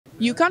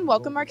UConn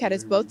welcomed Marquette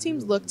as both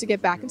teams looked to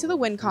get back into the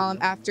win column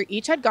after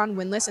each had gone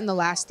winless in the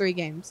last 3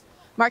 games.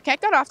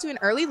 Marquette got off to an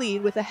early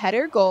lead with a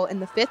header goal in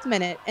the 5th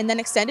minute and then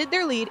extended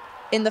their lead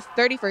in the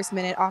 31st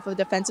minute off of a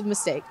defensive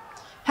mistake.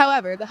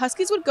 However, the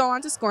Huskies would go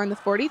on to score in the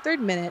 43rd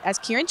minute as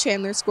Kieran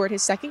Chandler scored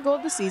his 2nd goal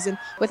of the season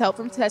with help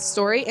from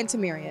Testori and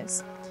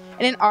Tamirius.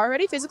 In an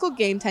already physical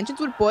game,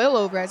 tensions would boil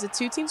over as the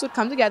two teams would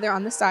come together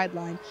on the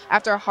sideline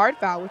after a hard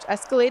foul which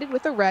escalated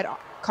with a red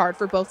card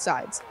for both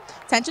sides.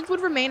 Tensions would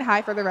remain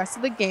high for the rest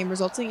of the game,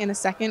 resulting in a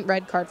 2nd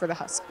red card for the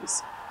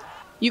Huskies.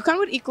 UConn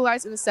would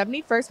equalize in the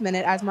 71st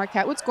minute as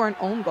Marquette would score an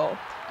own goal.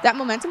 That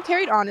momentum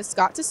carried on as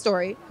Scott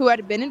Testori, who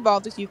had been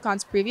involved with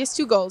UConn's previous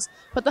 2 goals,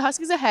 put the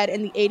Huskies ahead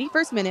in the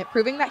 81st minute,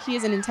 proving that he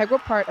is an integral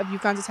part of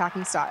UConn's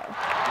attacking style.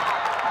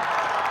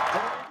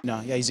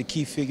 He's a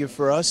key figure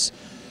for us.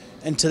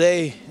 And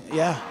today,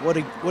 what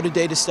a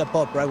day to step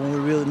up, right, when we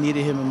really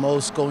needed him the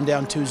most, going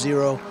down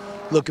 2-0,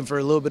 looking for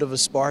a little bit of a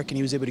spark, and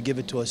he was able to give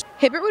it to us.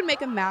 Hibbert would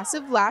make a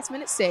massive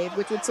last-minute save,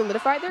 which would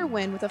solidify their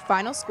win with a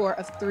final score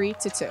of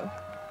 3-2.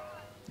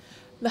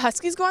 The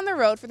Huskies go on the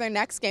road for their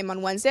next game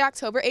on Wednesday,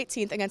 October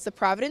 18th against the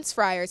Providence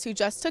Friars, who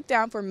just took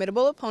down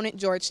formidable opponent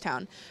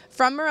Georgetown.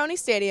 From Maroney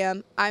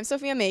Stadium, I'm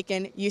Sophia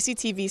Makin,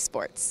 UCTV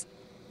Sports.